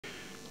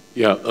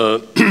Yeah,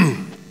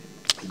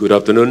 good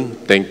afternoon.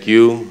 Thank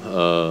you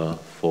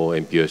for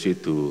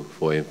MPOC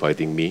for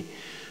inviting me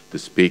to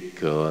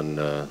speak on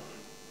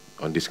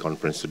this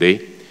conference today.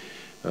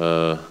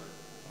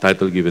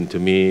 Title given to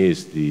me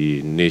is the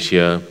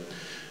Indonesia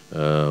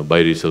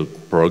Biodiesel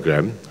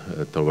Program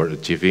toward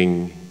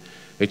achieving.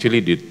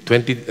 Actually, the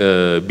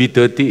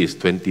B30 is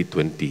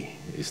 2020.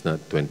 It's not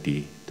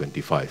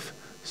 2025.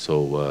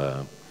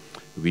 So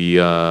we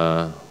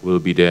will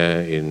be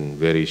there in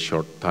very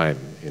short time,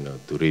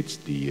 to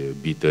reach the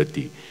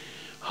B30.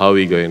 How are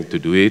we going to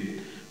do it?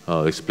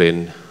 I'll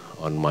explain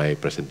on my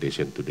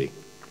presentation today.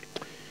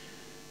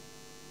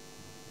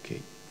 Okay.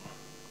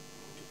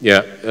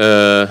 Yeah,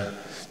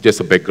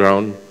 just a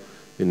background,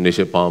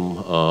 Indonesia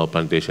palm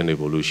plantation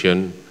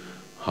evolution,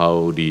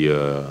 how the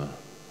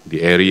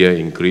area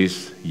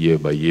increased year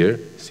by year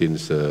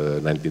since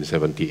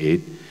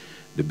 1978.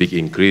 The big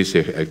increase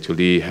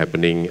actually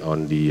happening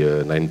on the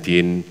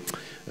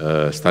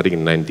starting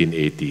in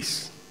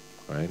 1980s,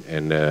 right?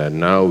 And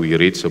now we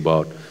reach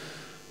about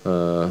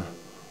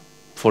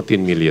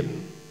 14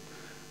 million.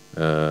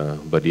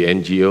 But the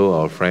NGO,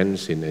 our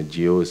friends in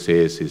NGO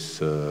says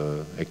it's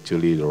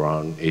actually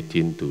around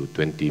 18 to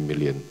 20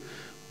 million.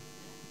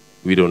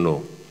 We don't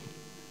know,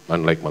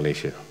 unlike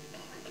Malaysia.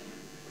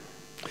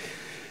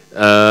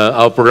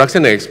 Our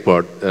production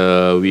export,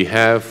 we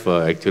have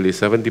actually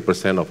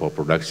 70% of our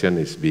production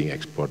is being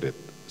exported.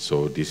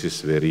 So this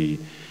is very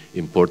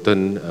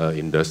important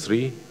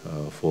industry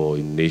for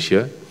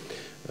Indonesia,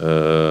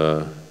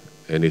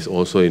 and it's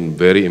also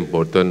very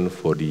important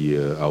for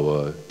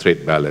our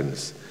trade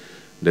balance.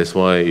 That's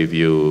why if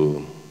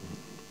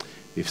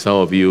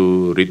some of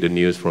you read the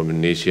news from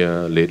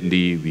Indonesia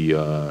lately, we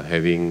are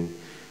having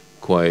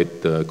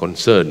quite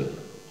concern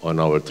on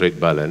our trade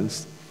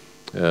balance.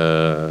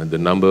 The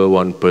number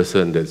one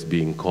person that's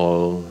being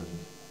called,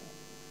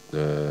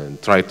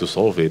 try to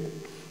solve it,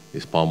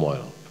 is palm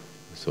oil.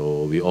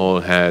 So we all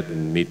had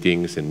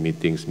meetings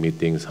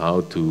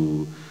how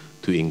to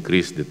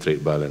increase the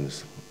trade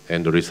balance.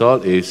 And the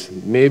result is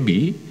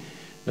maybe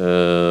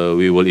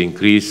we will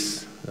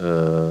increase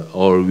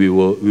or we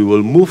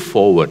will move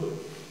forward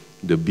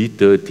the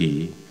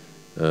B30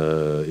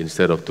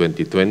 instead of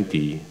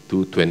 2020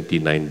 to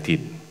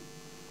 2019.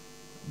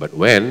 But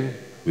when,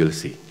 we'll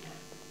see.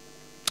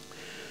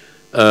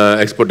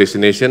 Export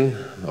destination,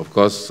 of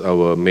course,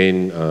 our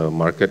main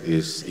market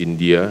is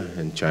India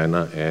and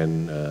China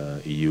and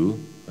EU.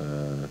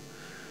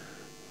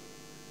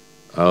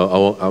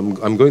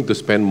 I'm going to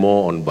spend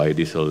more on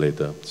biodiesel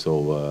later, so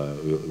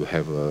we'll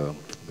have a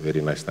very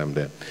nice time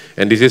there.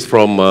 And this is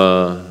from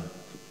a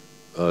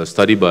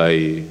study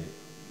by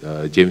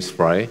James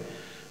Fry,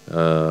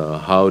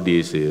 how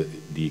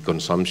the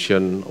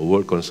consumption,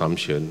 world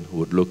consumption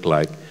would look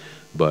like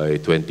by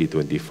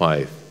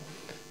 2025.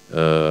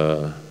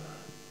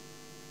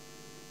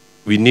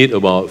 We need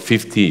about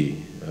 50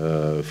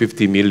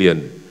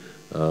 million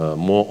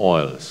more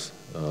oils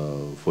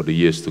for the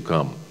years to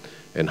come.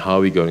 And how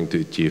are we going to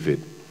achieve it?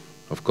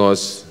 Of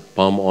course,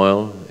 palm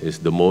oil is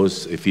the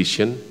most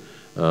efficient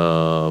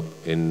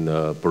in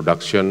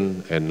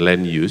production and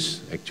land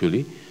use,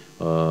 actually,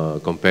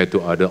 compared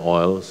to other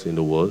oils in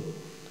the world.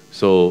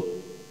 So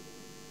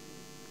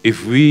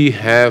if we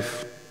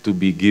have to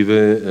be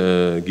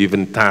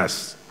given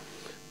tasks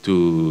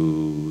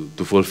to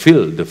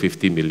fulfill the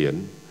 50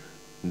 million,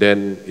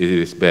 then it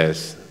is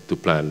best to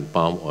plant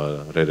palm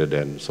oil rather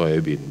than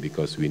soybean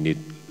because we need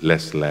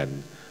less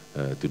land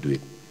to do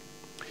it.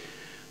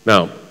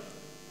 Now,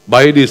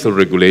 biodiesel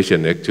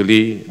regulation,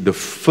 actually, the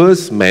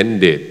first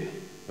mandate,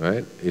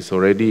 right, is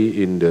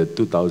already in the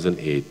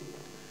 2008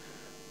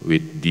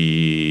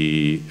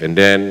 and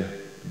then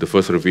the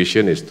first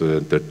revision is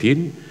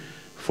 2013,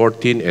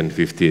 14 and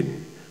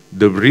 15.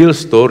 The real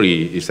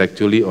story is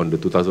actually on the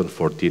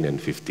 2014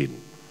 and 15.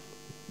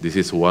 This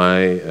is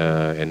why,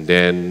 and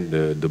then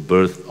the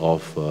birth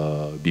of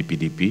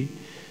BPDP,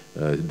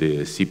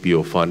 the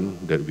CPO fund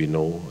that we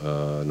know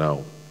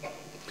now.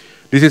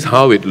 This is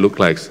how it looked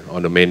like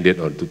on the mandate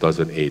on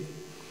 2008.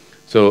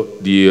 So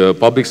the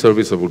public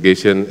service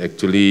obligation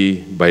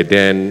actually by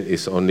then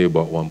is only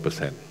about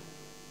 1%.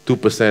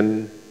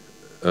 2%,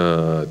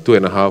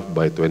 2.5%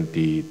 by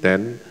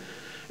 2010.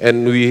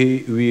 And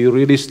we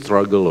really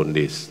struggle on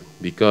this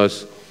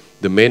because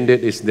the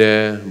mandate is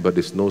there, but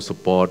there's no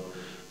support.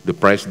 The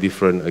price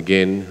different,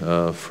 again,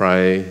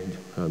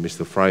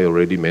 Mr. Fry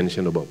already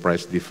mentioned about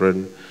price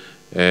different.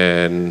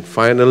 And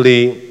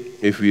finally,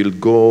 if we'll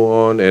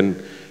go on,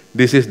 and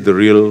this is the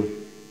real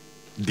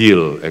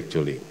deal,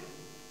 actually.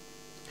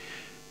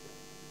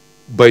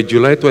 By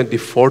July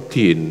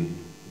 2014,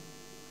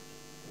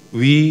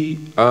 we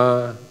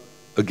are,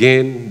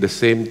 again, the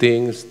same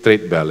things,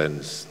 trade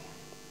balance.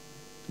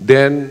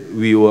 Then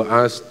we were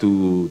asked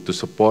to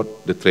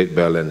support the trade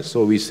balance.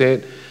 So we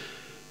said,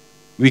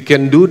 we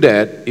can do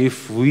that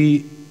if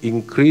we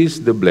increase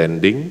the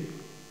blending,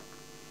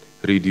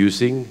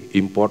 reducing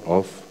import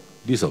of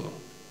diesel.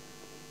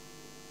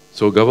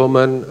 So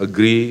government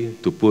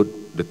agreed to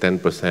put the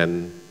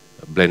 10%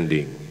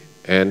 blending,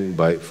 and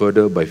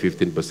further by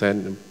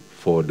 15%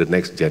 for the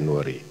next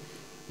January.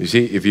 You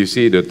see, if you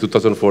see the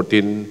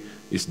 2014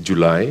 is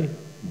July,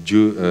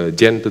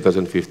 Jan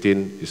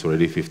 2015 is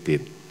already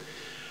 15.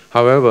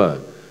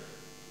 However,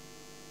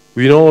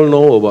 we all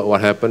know about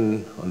what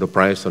happened on the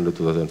price on the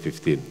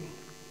 2015.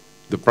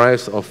 The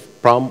price of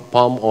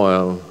palm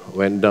oil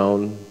went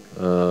down,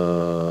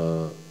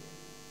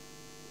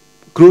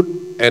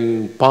 crude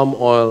and palm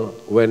oil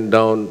went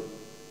down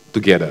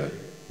together.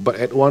 But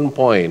at one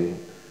point,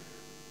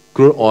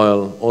 crude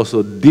oil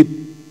also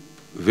dipped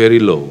very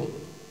low.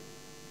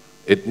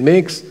 It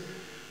makes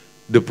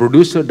the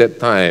producer at that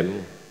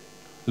time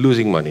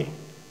losing money.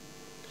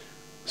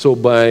 So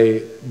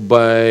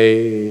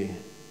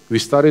we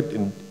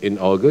started in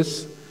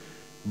August.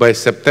 By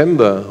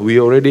September, we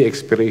already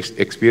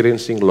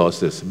experiencing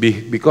losses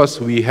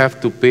because we have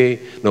to pay,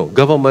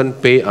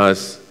 government pay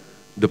us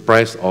the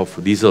price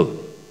of diesel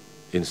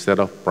instead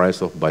of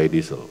price of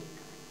biodiesel.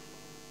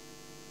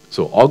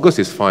 So August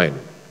is fine,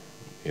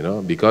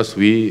 because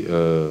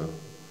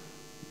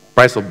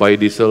price of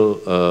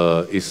biodiesel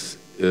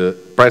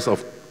price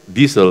of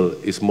diesel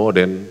is more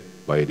than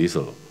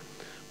biodiesel.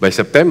 By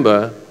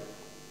September,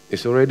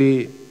 it's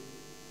already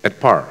at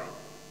par,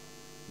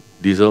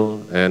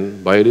 diesel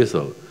and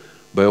biodiesel.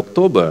 By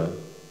October,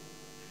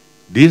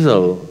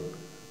 diesel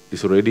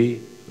is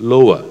already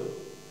lower,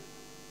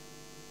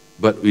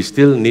 but we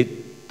still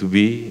need to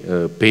be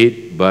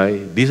paid by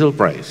diesel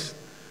price.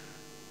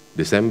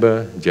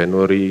 December,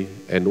 January,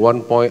 and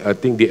one point, I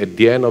think at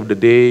the end of the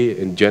day,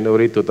 in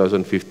January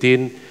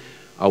 2015,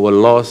 our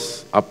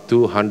loss up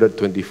to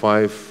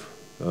 $125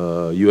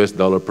 US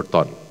per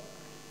ton.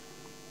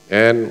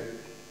 And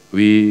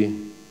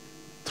we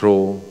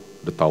throw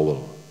the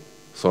towel.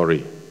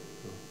 Sorry,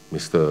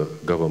 Mr.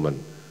 Government,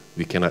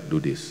 we cannot do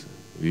this.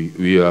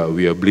 We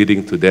are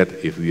bleeding to death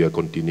if we are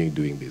continuing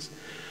doing this.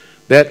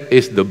 That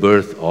is the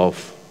birth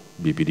of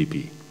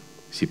BPDP,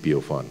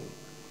 CPO Fund.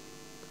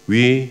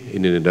 We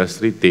in the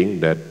industry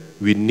think that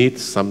we need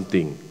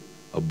something,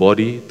 a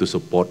body to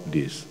support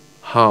this.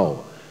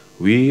 How?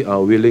 We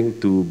are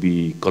willing to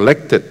be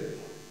collected,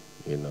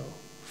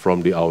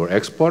 from our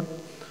export,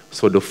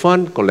 so the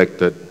fund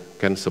collected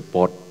can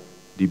support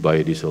the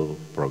biodiesel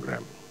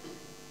program.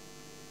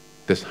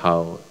 That's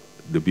how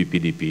the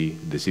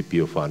BPDP, the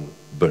CPO Fund,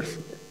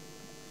 birthed.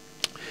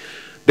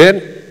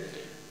 Then,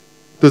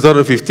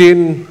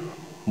 2015,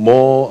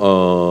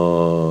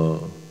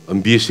 more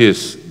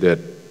ambitious that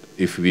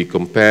if we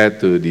compare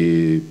to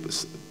the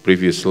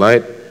previous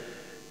slide,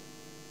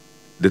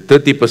 the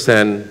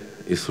 30%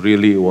 is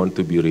really want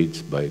to be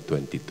reached by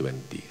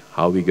 2020.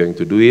 How are we going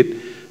to do it?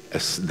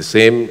 As the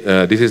same,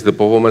 this is the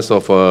performance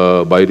of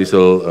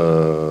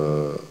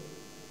biodiesel.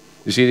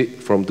 You see,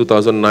 from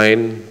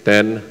 2009,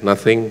 10,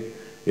 nothing,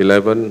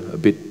 11, a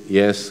bit,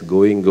 yes,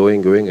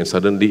 going, and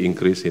suddenly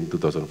increase in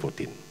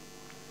 2014.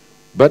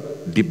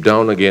 But deep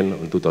down again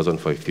on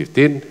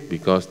 2015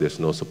 because there's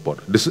no support.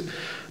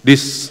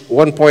 This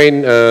 1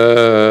 point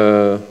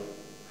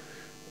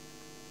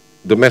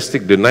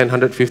domestic, the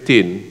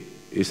 915,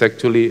 is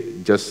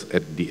actually just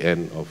at the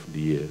end of the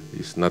year.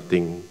 It's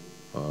nothing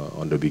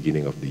on the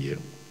beginning of the year.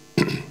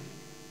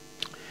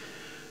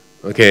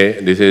 Okay,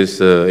 this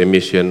is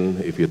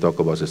emission. If you talk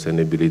about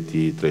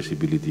sustainability,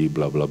 traceability,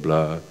 blah, blah,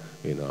 blah,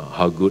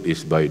 how good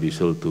is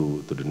biodiesel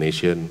to the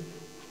nation?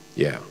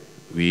 Yeah,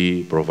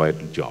 we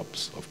provide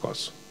jobs, of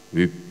course.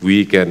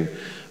 We can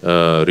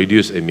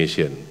reduce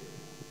emission,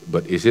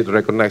 but is it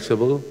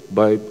recognizable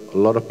by a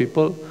lot of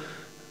people?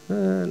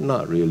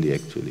 Not really,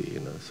 actually,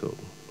 so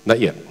not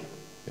yet.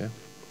 Yeah.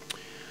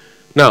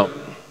 Now,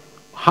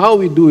 how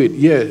we do it?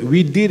 Yeah,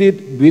 we did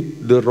it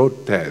with the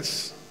road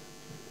test,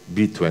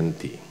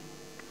 B20.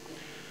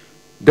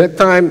 That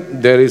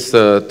time, there is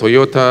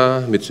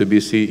Toyota,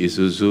 Mitsubishi,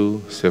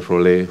 Isuzu,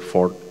 Chevrolet,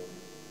 Ford,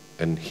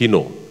 and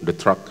Hino, the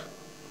truck.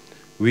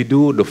 We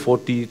do the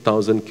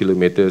 40,000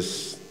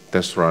 kilometers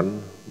test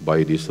run,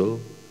 biodiesel,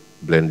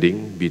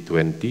 blending,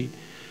 B20.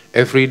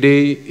 Every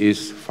day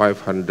is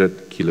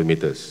 500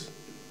 kilometers.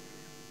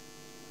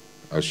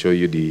 I'll show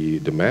you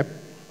the map.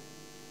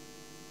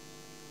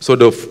 So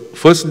the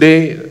first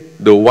day,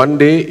 the 1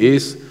 day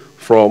is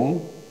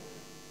from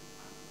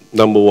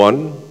number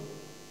 1,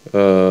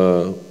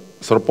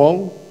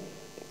 Serpong,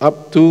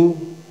 up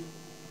to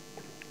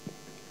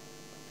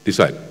this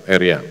side,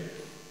 area.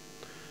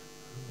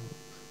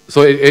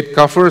 So it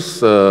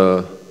covers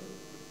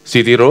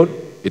city road,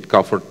 it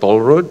covers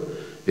toll road,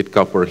 it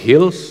covers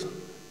hills,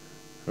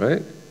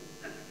 right?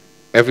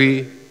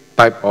 Every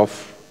type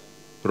of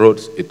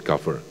roads it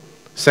covers.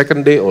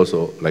 Second day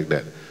also like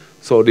that.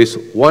 So this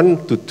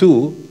 1 to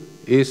 2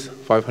 is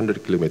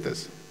 500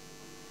 kilometers.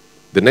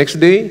 The next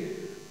day,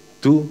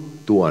 2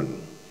 to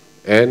 1.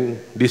 And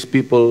these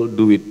people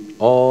do it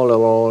all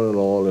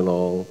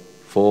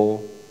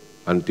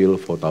until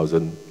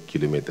 4,000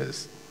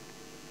 kilometers.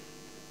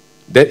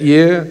 That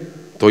year,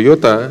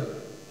 Toyota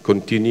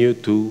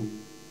continued to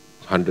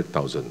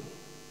 100,000.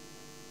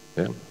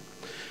 Yeah?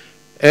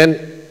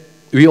 And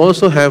we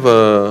also have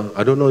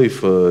I don't know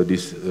if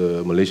this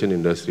Malaysian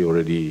industry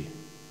already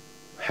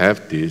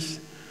have this,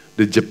 the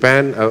the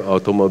Japan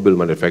Automobile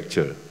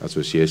Manufacturer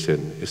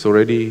Association is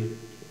already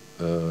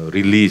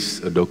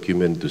released a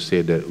document to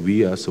say that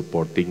we are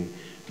supporting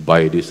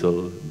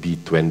biodiesel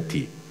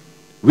B20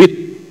 with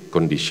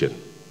condition.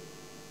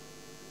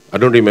 I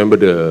don't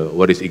remember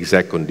what is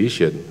exact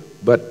condition,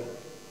 but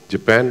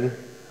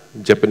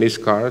Japanese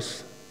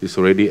cars is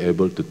already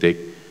able to take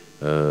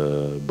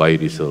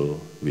biodiesel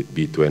with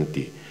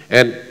B20.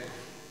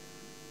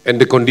 And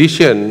the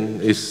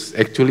condition is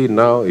actually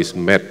now is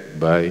met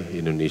by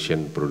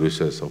Indonesian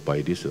producers of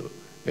biodiesel.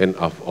 And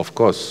of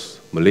course,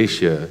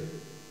 Malaysia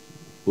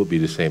will be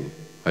the same.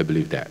 I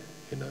believe that.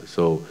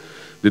 So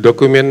the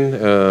document,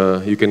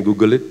 you can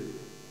Google it.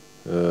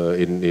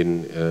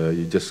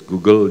 You just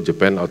Google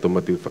Japan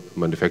Automotive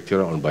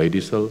Manufacturer on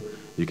biodiesel.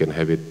 You can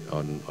have it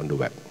on the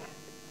web.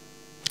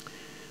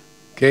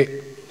 Okay.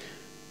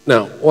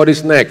 Now, what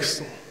is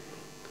next?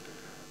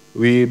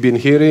 We've been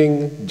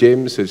hearing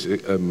James is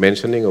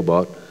mentioning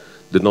about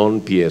the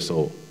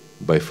non-PSO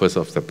by 1st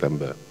of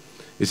September.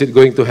 Is it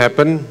going to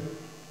happen?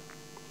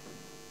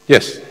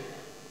 Yes.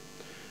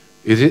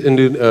 Is it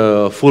in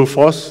full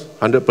force,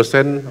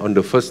 100% on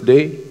the first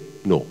day?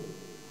 No.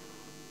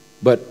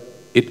 But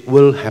it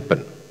will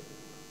happen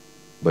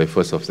by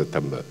 1st of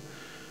September.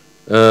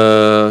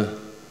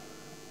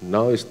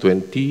 Now it's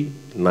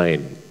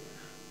 29.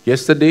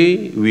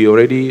 Yesterday, we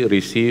already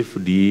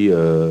received the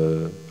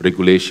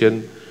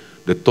regulation,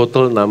 the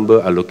total number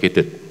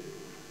allocated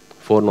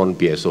for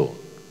non-PSO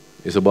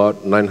is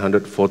about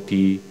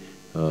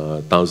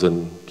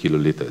 940,000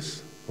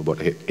 kiloliters,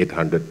 about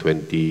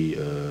 820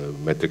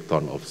 metric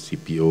ton of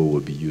CPO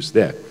will be used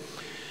there.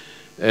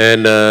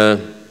 And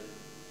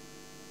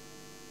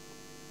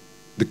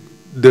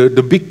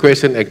the big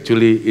question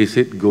actually, is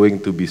it going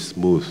to be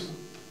smooth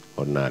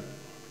or not?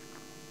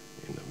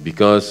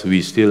 Because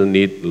we still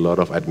need a lot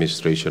of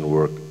administration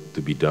work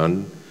to be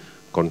done,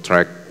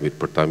 contract with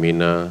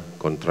Pertamina,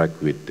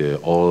 contract with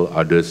all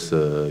others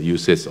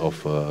uses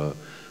of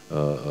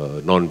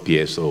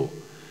non-PSO.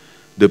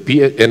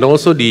 And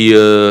also the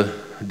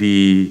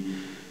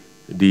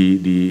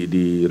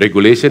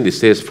regulation, it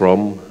says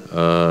from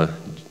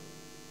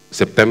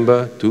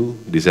September to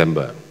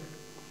December.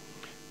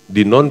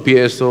 The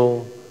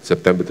non-PSO,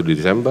 September to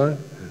December.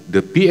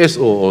 The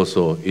PSO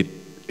also, it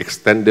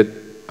extended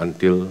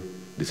until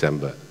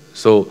December.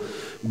 So,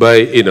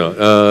 by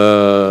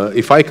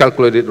if I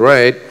calculate it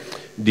right,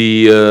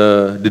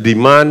 the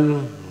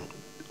demand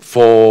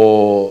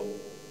for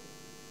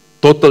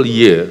total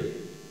year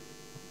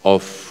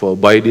of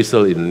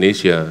biodiesel in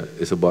Indonesia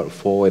is about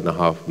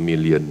 4.5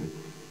 million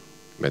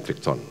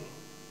metric ton.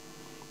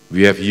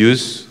 We have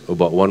used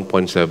about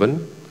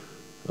 1.7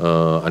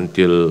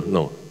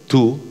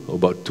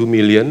 about 2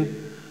 million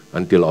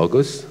until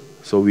August.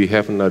 So we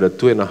have another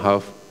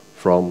 2.5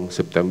 from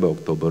September,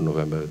 October,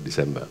 November,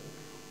 December.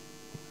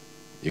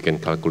 You can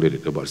calculate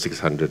it about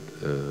 600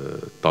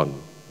 ton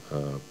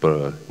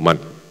per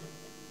month.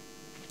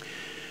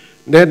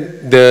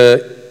 Then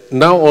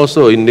now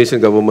also Indonesian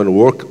government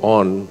work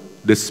on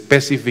the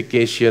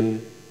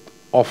specification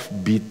of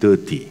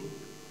B30.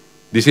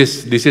 This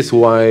is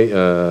why,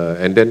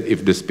 and then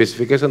if the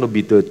specification of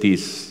B30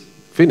 is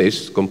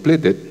finished,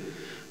 completed,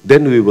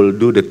 then we will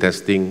do the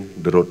testing,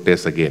 the road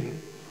test again,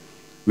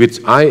 which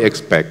I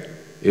expect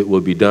it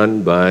will be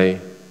done by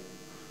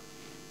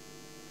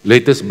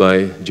latest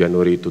by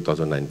January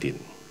 2019.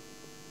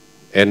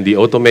 And the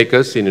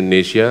automakers in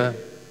Indonesia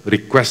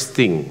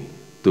requesting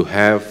to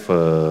have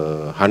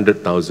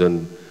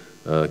 100,000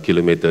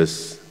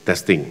 kilometers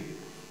testing.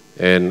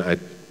 And I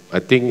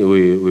think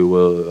we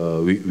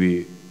will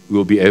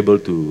be able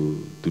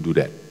to do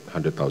that,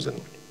 100,000.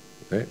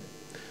 Okay?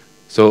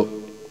 So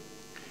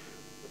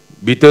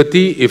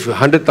B30, if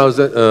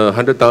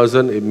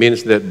 100,000, it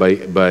means that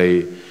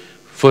by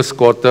first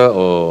quarter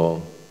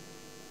or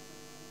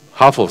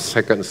half of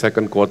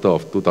second quarter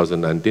of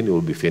 2019, it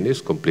will be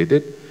finished,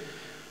 completed.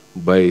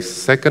 By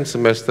second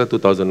semester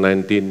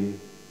 2019,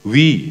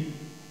 we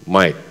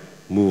might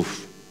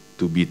move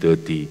to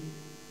B30,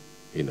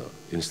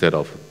 instead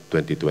of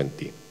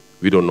 2020.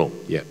 We don't know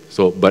yet.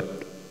 So,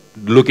 but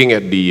looking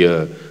at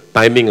the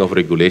timing of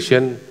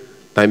regulation,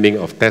 timing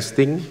of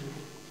testing,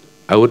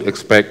 I would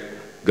expect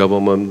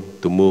government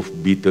to move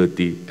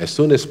B30 as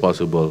soon as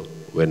possible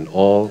when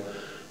all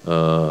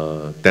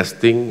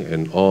testing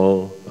and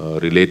all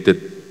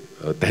related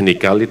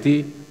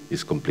technicality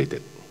is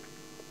completed.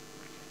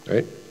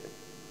 Right?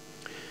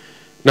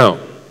 Now,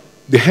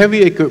 the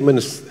heavy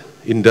equipment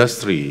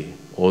industry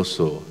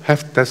also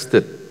have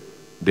tested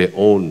their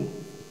own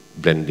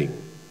blending.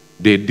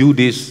 They do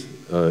this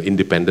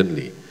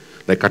independently,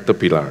 like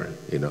Caterpillar.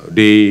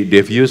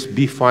 They've used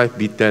B5,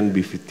 B10,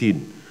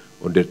 B15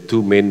 on their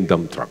two main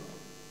dump truck,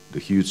 the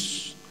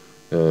huge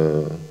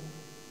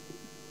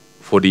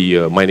for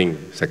the mining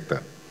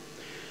sector.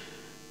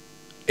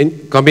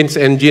 And Cummins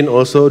engine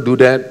also do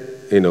that,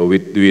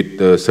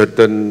 with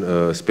certain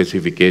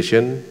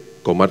specification,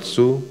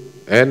 Komatsu,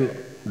 and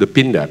the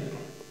Pindad.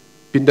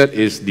 Pindad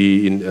is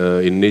the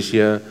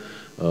Indonesia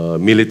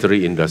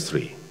military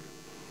industry.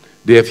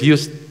 They have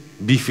used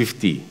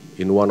B50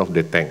 in one of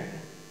the tank.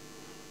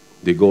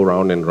 They go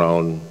round and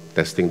round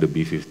testing the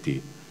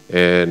B50.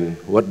 And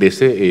what they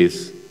say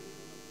is,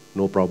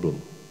 no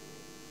problem.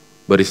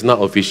 But it's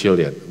not official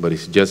yet, but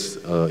it's just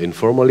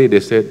informally they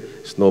said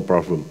it's no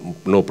problem,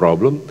 no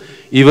problem.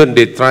 Even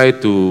they try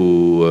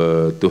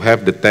to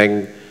have the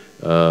tank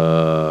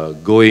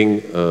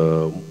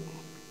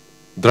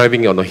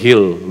driving on a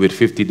hill with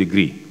 50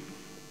 degree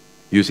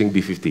using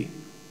B50.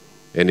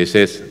 And it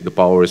says the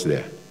power is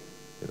there.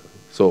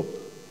 So,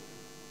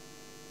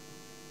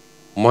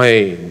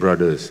 my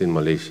brothers in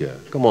Malaysia,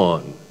 come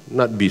on,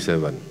 not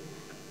B7,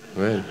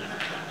 right?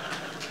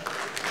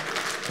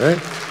 Right?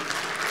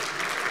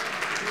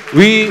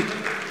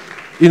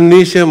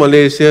 Indonesia,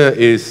 Malaysia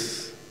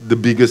is the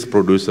biggest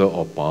producer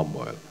of palm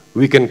oil.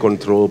 We can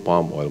control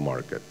palm oil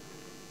market.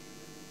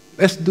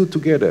 Let's do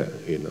together,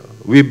 you know.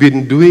 We've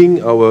been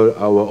doing our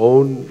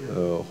own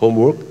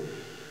homework.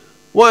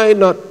 Why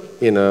not,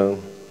 you know,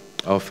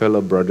 our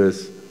fellow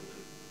brothers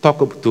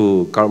talk up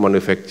to car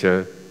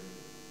manufacturer,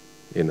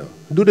 you know,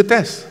 do the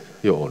test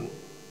your own.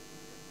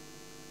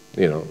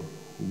 You know,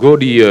 go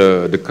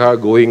the car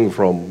going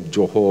from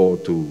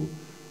Johor to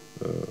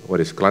what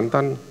is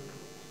Kelantan,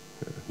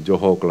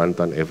 Johor,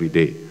 Kelantan every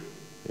day,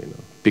 you know,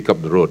 pick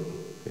up the road,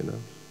 you know.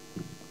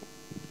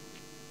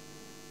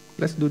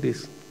 Let's do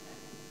this.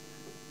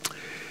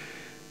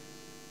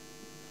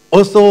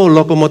 Also,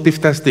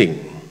 locomotive testing,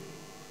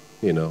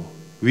 you know.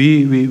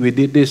 We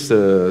did this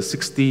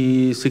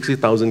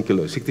 65,000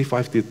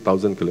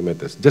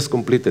 kilometers, just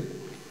completed.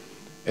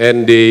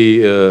 And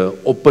they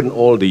open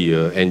all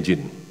the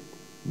engine,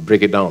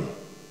 break it down,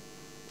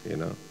 you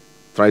know,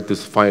 try to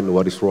find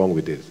what is wrong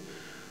with it.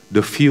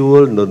 The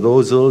fuel, the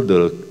nozzle,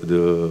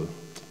 the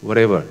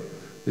whatever,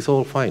 it's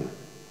all fine,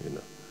 you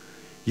know.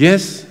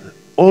 Yes,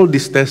 all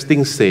this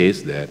testing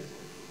says that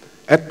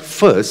at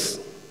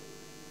first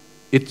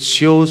it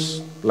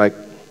shows like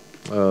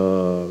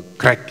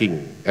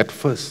cracking at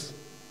first,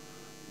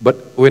 but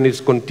when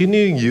it's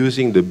continuing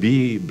using the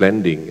B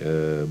blending,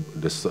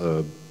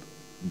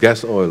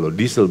 gas oil or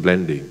diesel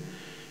blending,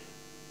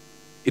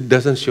 it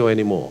doesn't show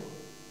anymore.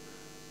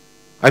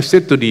 I've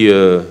said to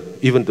the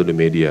even to the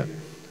media,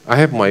 I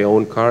have my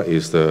own car,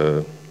 is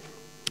the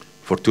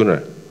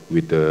Fortuner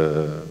with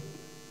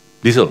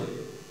diesel.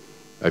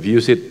 I've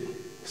used it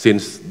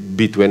since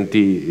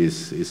B20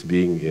 is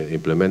being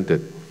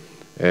implemented.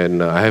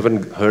 And I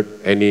haven't heard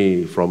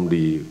any from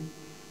the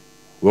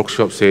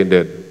workshop saying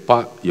that,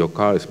 "Pa, your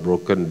car is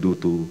broken due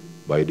to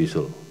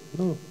biodiesel."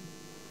 No.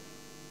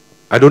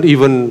 I don't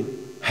even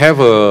have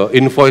an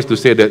invoice to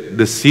say that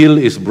the seal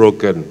is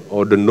broken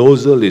or the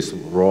nozzle is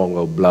wrong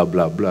or blah,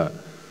 blah, blah.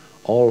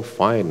 All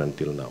fine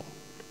until now.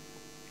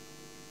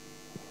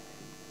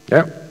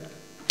 Yeah.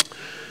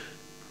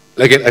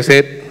 Like I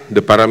said,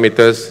 the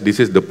parameters, this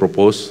is the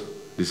proposed.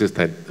 This is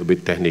a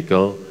bit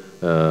technical.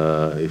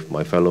 If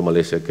my fellow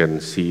Malaysia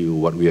can see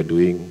what we are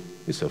doing,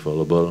 it's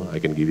available. I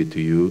can give it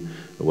to you.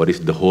 What is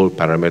the whole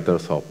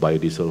parameters of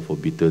biodiesel for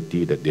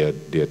B30 that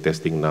they are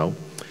testing now?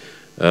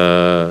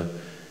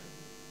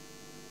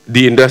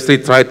 The industry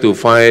tried to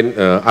find,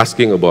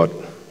 asking about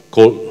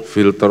cold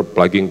filter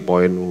plugging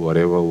point,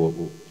 whatever.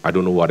 I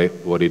don't know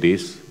what it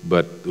is,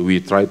 but we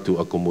try to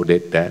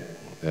accommodate that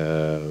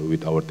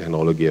with our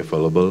technology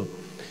available.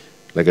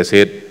 Like I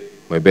said,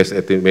 my best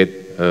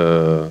estimate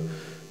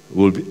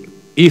will be,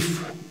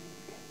 if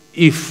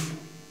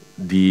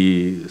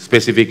the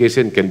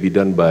specification can be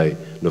done by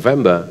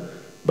November,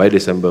 by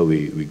December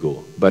we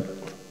go. But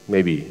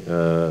maybe,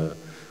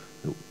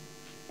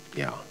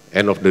 yeah,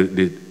 end of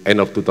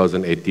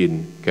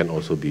 2018 can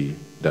also be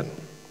done.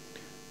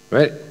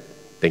 Right?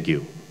 Thank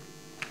you.